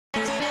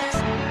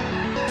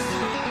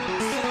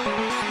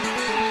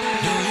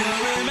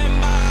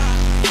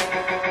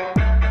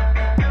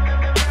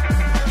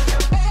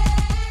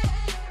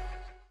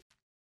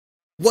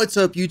What's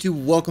up,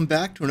 YouTube? Welcome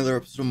back to another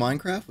episode of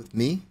Minecraft with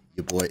me,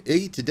 your boy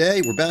Iggy.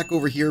 Today, we're back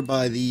over here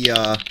by the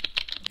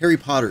Harry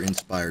Potter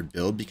inspired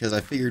build because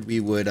I figured we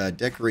would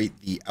decorate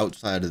the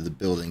outside of the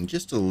building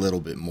just a little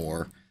bit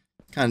more.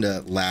 Kind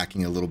of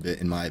lacking a little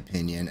bit in my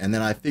opinion. And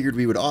then I figured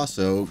we would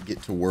also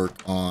get to work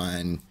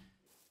on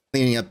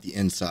cleaning up the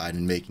inside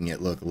and making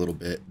it look a little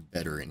bit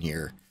better in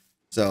here.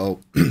 So,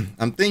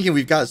 I'm thinking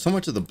we've got so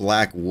much of the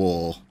black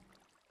wool.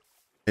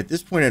 At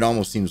this point, it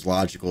almost seems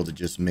logical to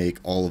just make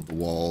all of the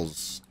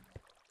walls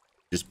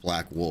just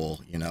black wool,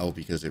 you know,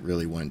 because it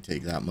really wouldn't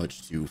take that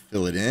much to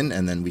fill it in.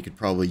 And then we could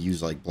probably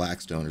use like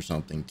blackstone or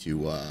something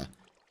to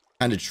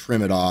kind of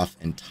trim it off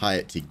and tie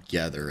it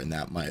together. And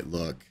that might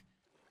look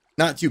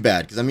not too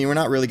bad because, I mean, we're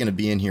not really going to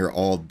be in here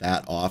all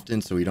that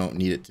often, so we don't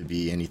need it to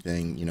be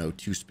anything, you know,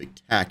 too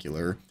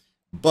spectacular.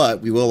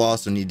 But we will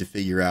also need to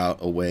figure out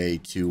a way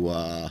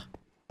to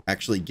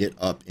actually get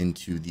up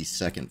into the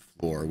second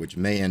floor, which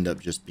may end up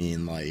just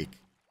being like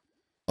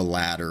a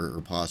ladder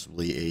or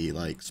possibly a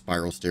like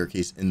spiral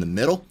staircase in the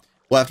middle.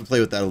 We'll have to play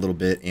with that a little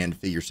bit and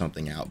figure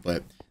something out.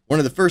 But one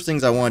of the first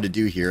things I wanted to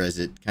do here as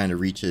it kind of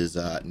reaches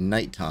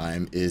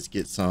nighttime is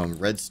get some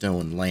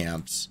redstone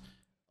lamps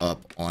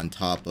up on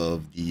top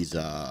of these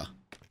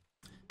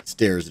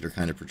stairs that are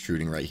kind of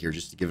protruding right here,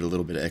 just to give it a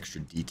little bit of extra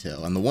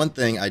detail. And the one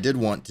thing I did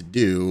want to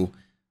do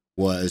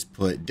was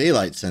put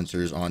daylight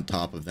sensors on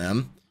top of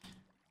them.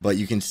 But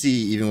you can see,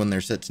 even when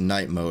they're set to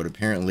night mode,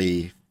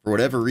 apparently, for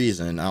whatever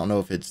reason, I don't know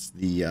if it's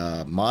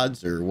the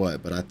mods or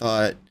what, but I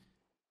thought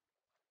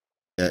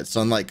that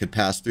sunlight could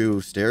pass through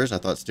stairs. I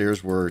thought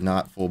stairs were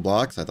not full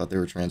blocks. I thought they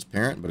were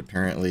transparent, but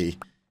apparently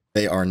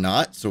they are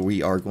not. So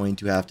we are going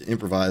to have to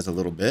improvise a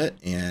little bit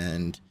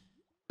and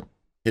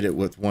hit it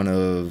with one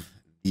of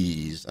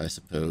these, I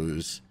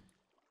suppose.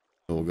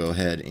 So we'll go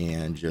ahead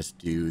and just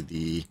do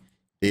the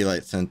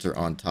daylight sensor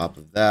on top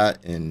of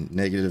that in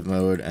negative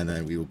mode, and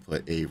then we will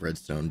put a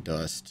redstone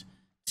dust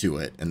to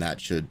it, and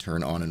that should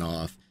turn on and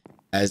off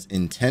as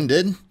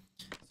intended.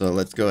 So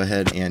let's go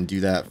ahead and do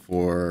that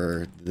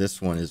for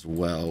this one as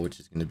well, which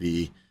is going to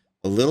be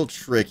a little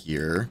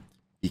trickier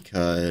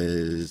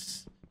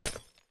because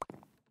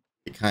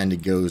it kind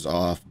of goes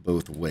off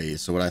both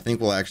ways. So what I think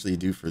we'll actually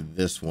do for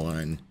this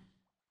one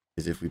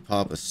is if we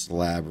pop a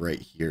slab right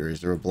here,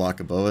 is there a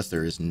block above us?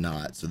 There is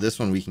not. So this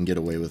one we can get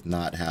away with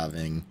not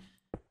having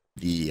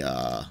the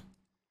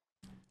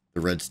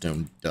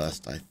redstone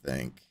dust, I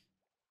think.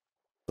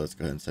 Let's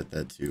go ahead and set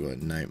that to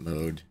night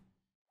mode.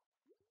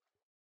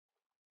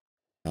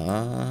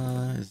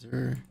 Is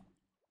there?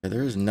 Yeah,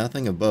 there is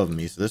nothing above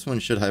me, so this one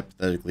should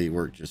hypothetically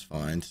work just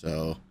fine.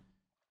 So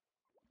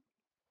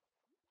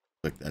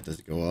click that. Does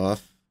it go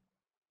off?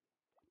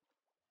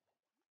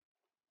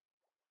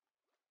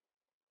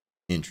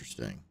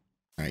 Interesting.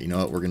 All right, you know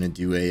what? We're gonna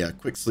do a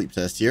quick sleep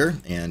test here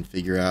and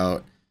figure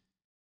out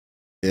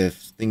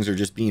if things are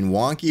just being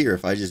wonky or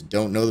if I just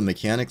don't know the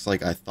mechanics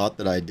like I thought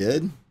that I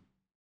did.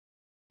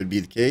 Could be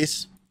the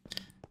case.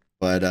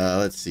 But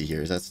let's see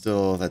here. Is that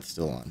still, that's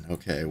still on?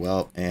 Okay,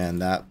 well,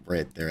 and that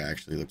right there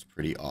actually looks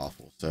pretty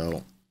awful.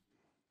 So,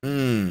 what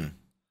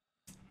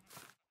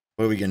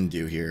are we going to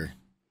do here?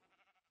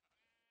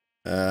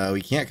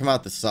 We can't come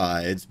out the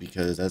sides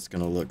because that's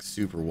going to look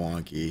super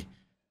wonky.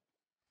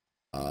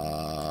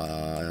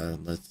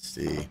 Let's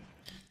see.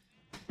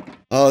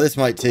 Oh, this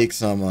might take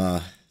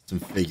some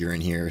figuring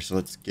here. So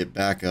let's get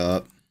back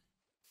up.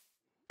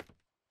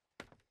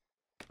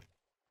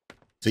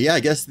 So yeah,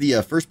 I guess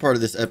the first part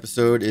of this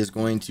episode is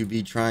going to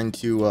be trying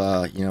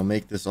to, you know,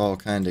 make this all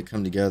kind of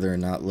come together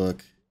and not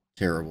look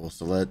terrible.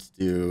 So let's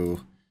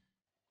do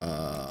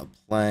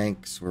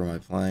planks. Where are my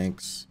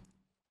planks?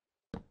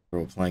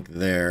 Throw a plank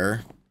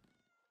there.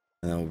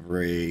 And then we'll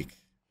break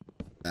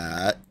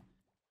that.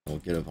 We'll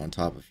get up on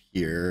top of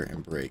here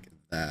and break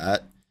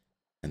that.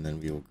 And then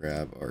we will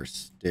grab our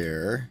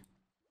stair.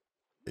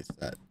 Place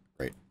that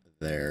right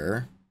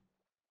there.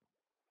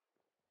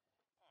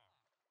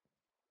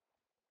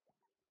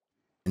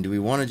 And do we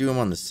want to do them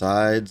on the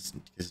sides?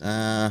 Because,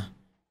 I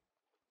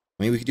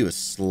mean, we could do a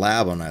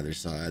slab on either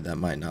side. That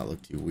might not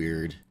look too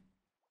weird.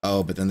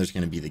 Oh, but then there's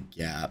going to be the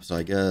gap. So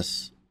I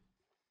guess,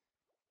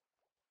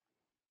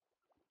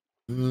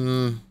 you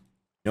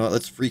know what?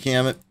 Let's free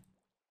cam it.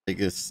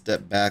 Take a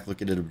step back,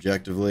 look at it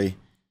objectively.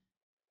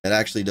 That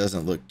actually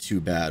doesn't look too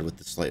bad with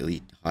the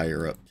slightly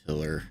higher up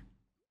pillar.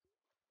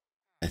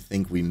 I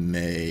think we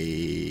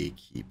may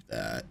keep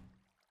that.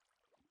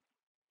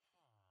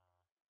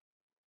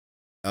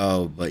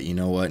 Oh, but you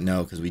know what?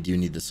 No, because we do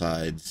need the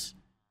sides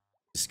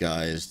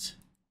disguised.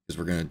 Because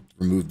we're going to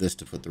remove this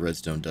to put the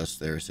redstone dust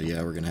there. So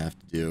yeah, we're going to have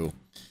to do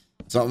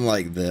something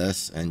like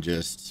this and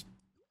just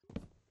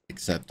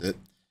accept it.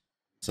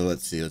 So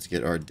let's see. Let's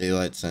get our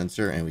daylight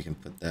sensor and we can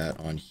put that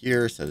on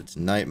here. Set it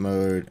to night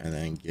mode and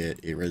then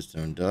get a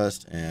redstone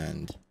dust.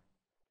 And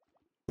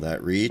will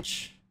that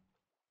reach?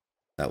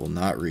 That will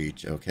not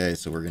reach. Okay,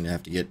 so we're going to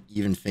have to get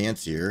even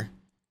fancier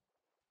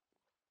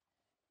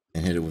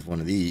and hit it with one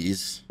of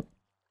these.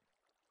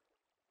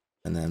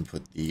 And then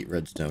put the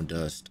redstone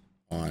dust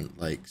on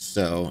like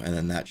so. And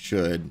then that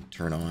should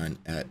turn on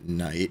at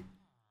night.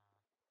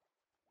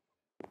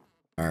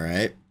 All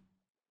right.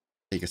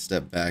 Take a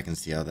step back and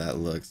see how that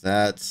looks.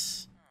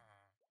 That's...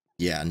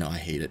 Yeah, no, I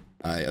hate it.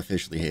 I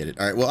officially hate it.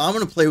 All right, well, I'm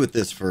going to play with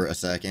this for a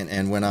second,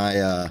 and when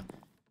I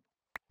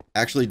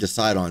actually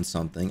decide on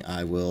something,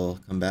 I will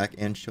come back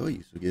and show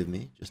you. So give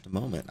me just a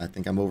moment. I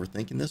think I'm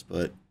overthinking this,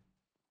 but...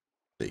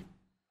 See.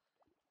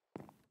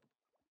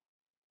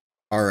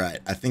 All right,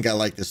 I think I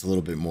like this a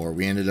little bit more.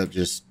 We ended up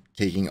just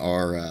taking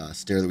our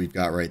stair that we've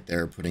got right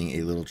there, putting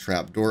a little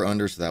trap door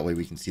under, so that way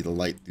we can see the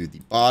light through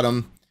the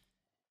bottom.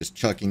 Just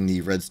chucking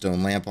the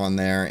redstone lamp on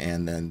there,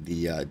 and then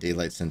the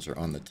daylight sensor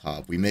on the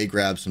top. We may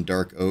grab some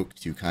dark oak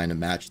to kind of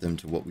match them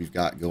to what we've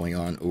got going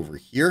on over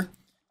here.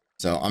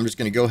 So I'm just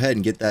going to go ahead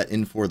and get that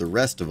in for the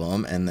rest of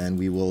them, and then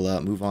we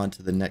will move on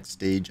to the next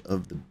stage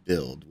of the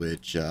build,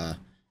 which I'm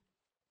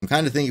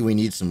kind of thinking we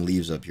need some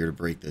leaves up here to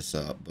break this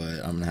up, but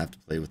I'm going to have to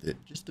play with it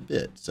just a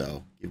bit.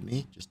 So give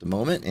me just a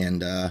moment,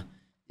 and yeah,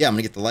 I'm going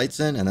to get the lights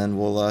in, and then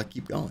we'll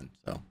keep going.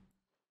 So,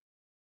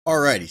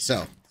 alrighty,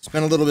 so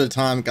spent a little bit of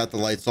time, got the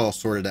lights all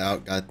sorted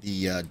out, got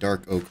the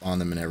dark oak on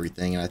them and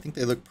everything, and I think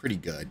they look pretty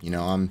good. You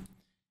know,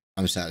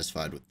 I'm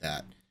satisfied with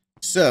that.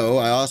 So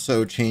I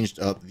also changed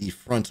up the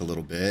front a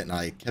little bit, and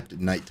I kept it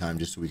nighttime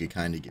just so we could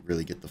kind of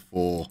really get the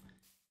full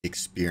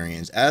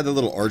experience. Added the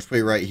little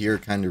archway right here,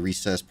 kind of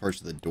recessed parts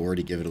of the door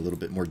to give it a little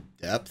bit more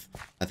depth.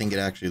 I think it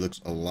actually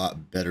looks a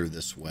lot better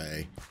this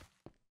way.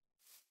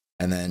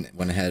 And then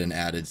went ahead and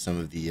added some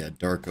of the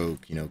dark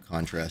oak, you know,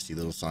 contrasty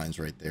little signs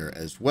right there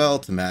as well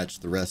to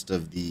match the rest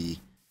of the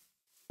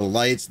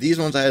lights. These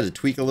ones I had to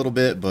tweak a little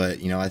bit,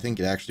 but, you know, I think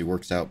it actually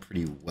works out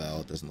pretty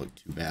well. It doesn't look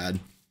too bad.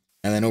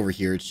 And then over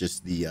here, it's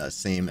just the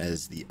same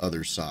as the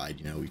other side.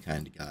 You know, we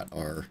kind of got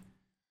our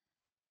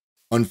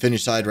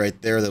unfinished side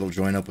right there that'll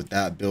join up with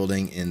that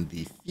building in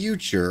the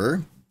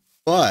future.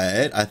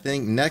 But I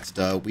think next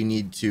up we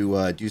need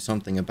to do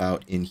something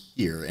about in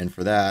here, and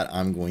for that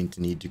I'm going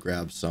to need to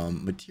grab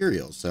some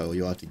materials. So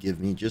you'll have to give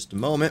me just a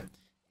moment,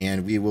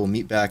 and we will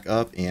meet back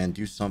up and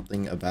do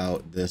something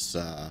about this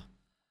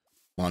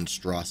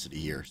monstrosity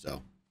here.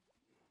 So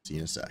see you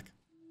in a sec.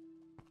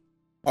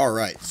 All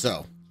right,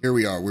 so here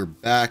we are. We're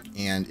back,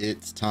 and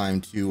it's time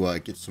to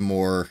get some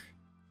more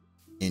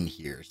in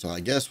here. So I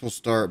guess we'll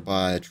start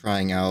by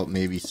trying out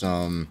maybe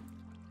some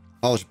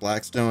polished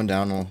blackstone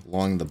down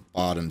along the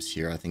bottoms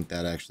here. I think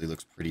that actually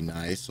looks pretty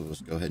nice. So let's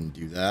go ahead and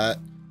do that.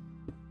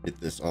 Get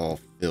this all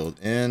filled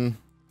in.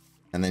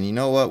 And then you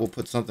know what? We'll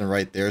put something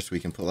right there so we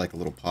can put like a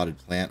little potted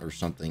plant or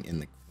something in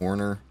the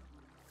corner.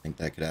 I think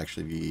that could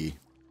actually be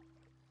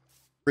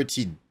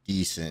pretty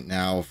decent.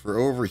 Now for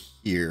over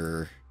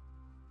here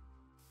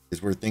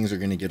is where things are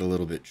going to get a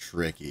little bit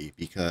tricky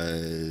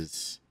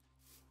because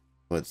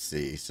let's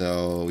see.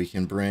 So we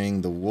can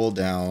bring the wool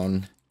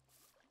down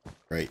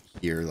right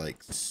here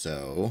like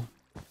so,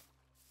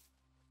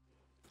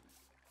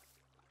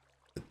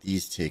 but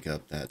these take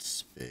up that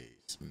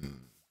space.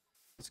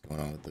 What's going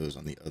on with those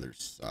on the other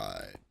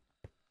side?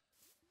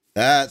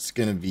 That's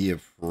gonna be a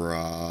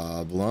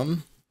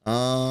problem.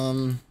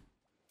 Well,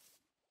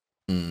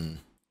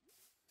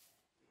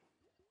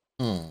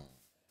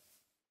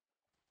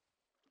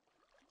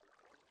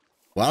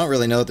 I don't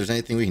really know if there's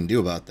anything we can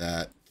do about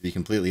that, to be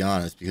completely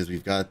honest, because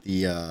we've got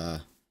the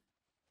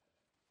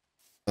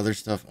other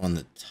stuff on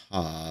the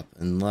top,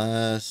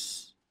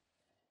 unless...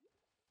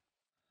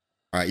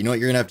 Alright, you know what?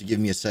 You're going to have to give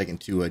me a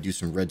second to do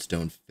some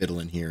redstone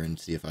fiddling here and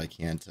see if I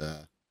can't...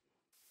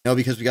 No,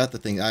 because we got the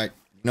thing... You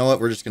know what?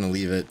 We're just going to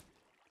leave it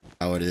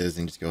how it is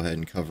and just go ahead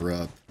and cover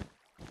up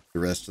the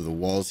rest of the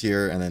walls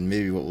here. And then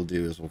maybe what we'll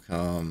do is we'll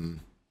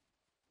come...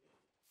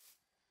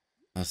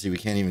 Oh, see, we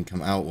can't even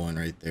come out one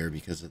right there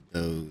because of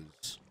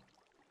those.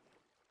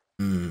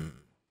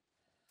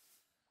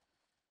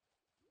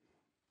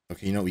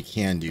 Okay, you know what we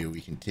can do?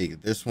 We can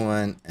take this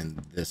one and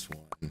this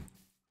one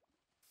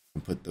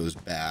and put those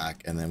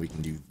back, and then we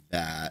can do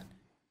that,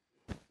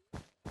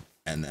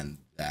 and then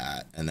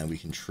that, and then we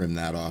can trim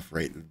that off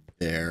right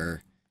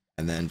there.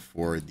 And then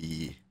for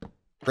the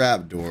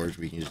trap doors,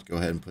 we can just go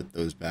ahead and put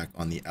those back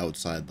on the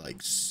outside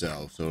like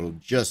so. So it'll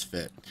just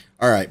fit.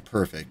 All right,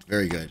 perfect.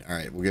 Very good. All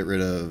right, we'll get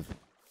rid of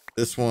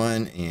this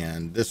one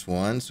and this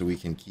one so we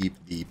can keep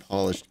the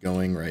polished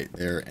going right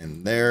there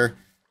and there.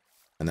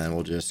 And then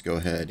we'll just go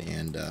ahead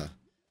and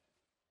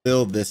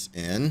fill this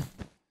in.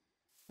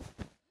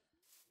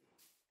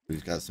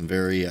 We've got some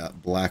very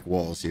black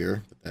walls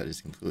here, but that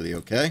is completely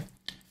okay.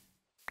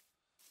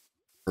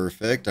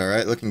 Perfect. All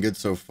right, looking good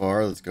so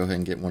far. Let's go ahead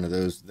and get one of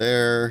those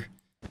there.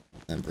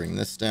 And bring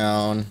this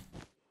down.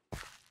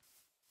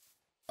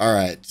 All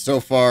right, so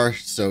far,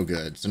 so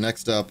good. So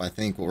next up, I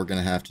think what we're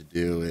going to have to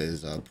do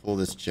is pull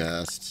this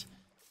chest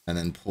and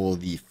then pull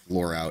the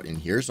floor out in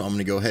here. So I'm going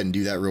to go ahead and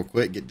do that real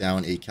quick, get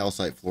down a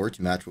calcite floor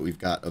to match what we've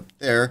got up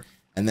there,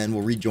 and then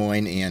we'll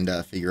rejoin and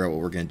figure out what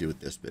we're going to do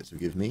with this bit. So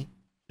give me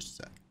just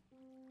a sec.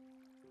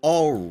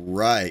 All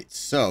right,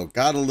 so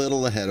got a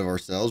little ahead of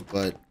ourselves,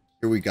 but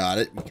here we got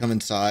it. We come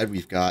inside,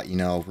 we've got, you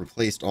know,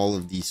 replaced all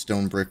of the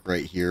stone brick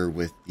right here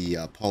with the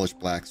polished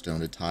blackstone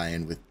to tie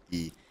in with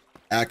the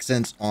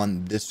accents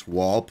on this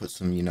wall. Put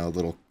some, you know,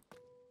 little,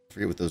 I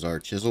forget what those are,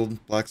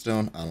 chiseled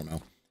blackstone, I don't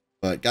know.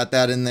 But got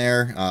that in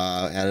there.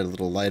 Added a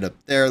little light up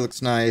there.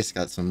 Looks nice.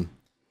 Got some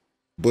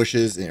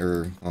bushes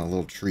or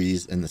little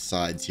trees in the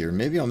sides here.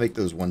 Maybe I'll make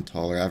those one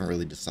taller. I haven't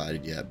really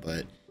decided yet,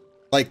 but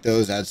like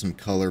those, add some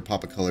color,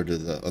 pop a color to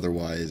the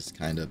otherwise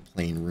kind of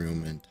plain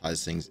room, and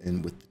ties things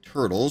in with the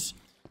turtles.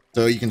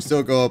 So you can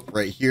still go up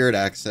right here to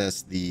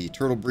access the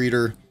turtle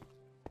breeder.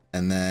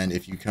 And then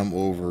if you come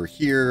over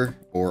here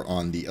or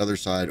on the other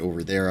side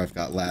over there, I've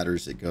got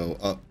ladders that go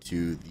up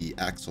to the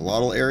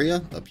axolotl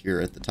area up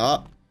here at the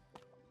top,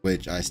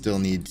 which I still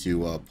need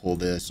to pull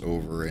this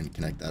over and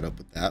connect that up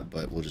with that,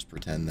 but we'll just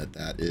pretend that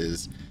that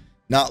is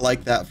not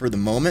like that for the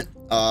moment.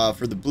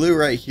 For the blue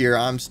right here,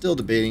 I'm still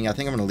debating. I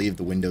think I'm going to leave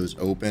the windows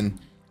open.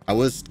 I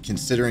was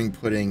considering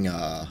putting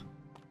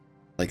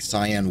like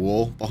cyan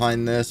wool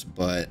behind this,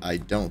 but I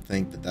don't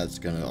think that that's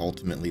going to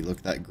ultimately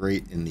look that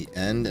great in the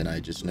end. And I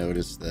just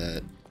noticed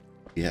that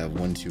we have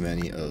one too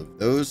many of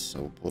those, so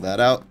we'll pull that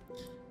out.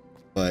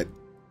 But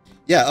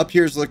yeah, up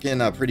here's looking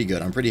pretty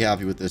good. I'm pretty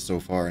happy with this so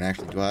far. And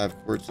actually, do I have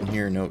quartz in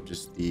here? Nope,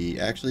 just the...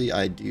 Actually,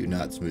 I do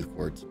not smooth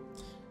quartz.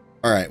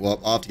 All right, well,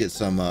 I'll have to get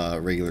some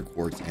regular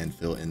quartz and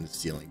fill in the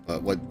ceiling.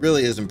 But what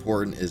really is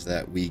important is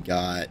that we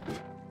got,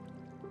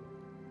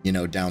 you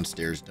know,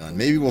 downstairs done.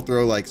 Maybe we'll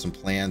throw like some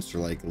plants or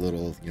like a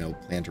little, you know,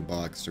 planter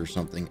box or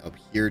something up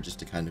here just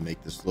to kind of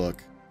make this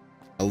look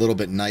a little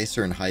bit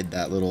nicer and hide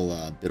that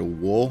little bit of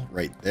wool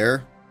right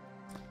there.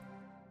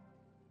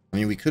 I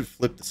mean, we could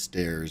flip the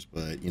stairs,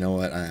 but you know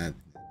what?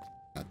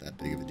 Not that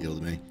big of a deal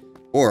to me.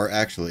 Or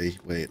actually,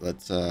 wait,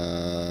 let's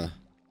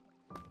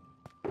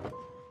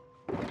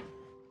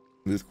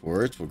smooth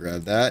quartz. We'll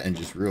grab that, and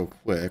just real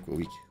quick, what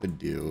we could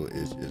do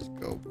is just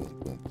go boom,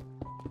 boom,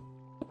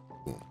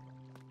 boom.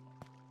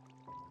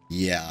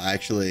 Yeah,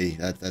 actually,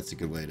 that's a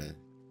good way to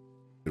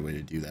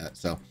do that.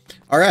 So,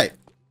 all right.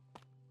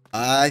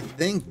 I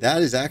think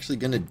that is actually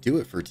going to do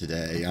it for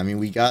today. I mean,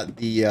 we got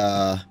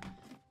the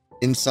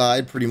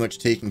inside pretty much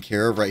taken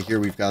care of. Right here,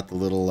 we've got the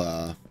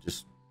little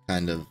just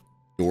kind of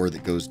door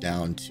that goes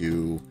down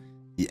to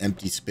the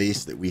empty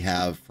space that we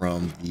have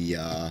from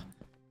the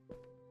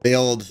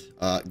failed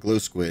glow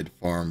squid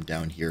farm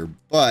down here.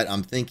 But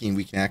I'm thinking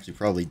we can actually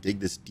probably dig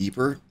this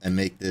deeper and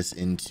make this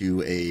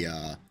into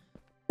a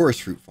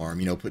forest fruit farm.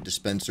 You know, put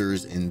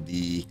dispensers in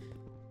the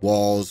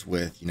walls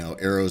with, you know,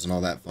 arrows and all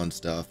that fun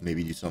stuff.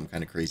 Maybe do something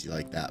kind of crazy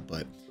like that,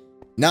 but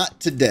not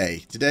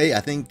today. Today, I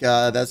think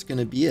that's going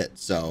to be it.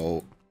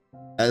 So,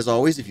 as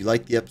always, if you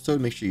liked the episode,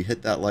 make sure you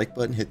hit that like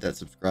button, hit that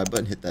subscribe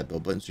button, hit that bell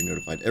button so you're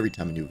notified every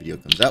time a new video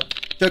comes out.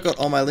 Check out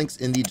all my links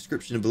in the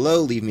description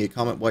below. Leave me a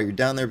comment while you're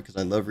down there because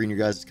I love reading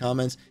your guys'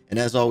 comments. And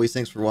as always,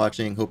 thanks for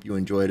watching. Hope you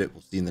enjoyed it.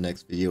 We'll see you in the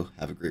next video.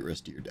 Have a great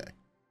rest of your day.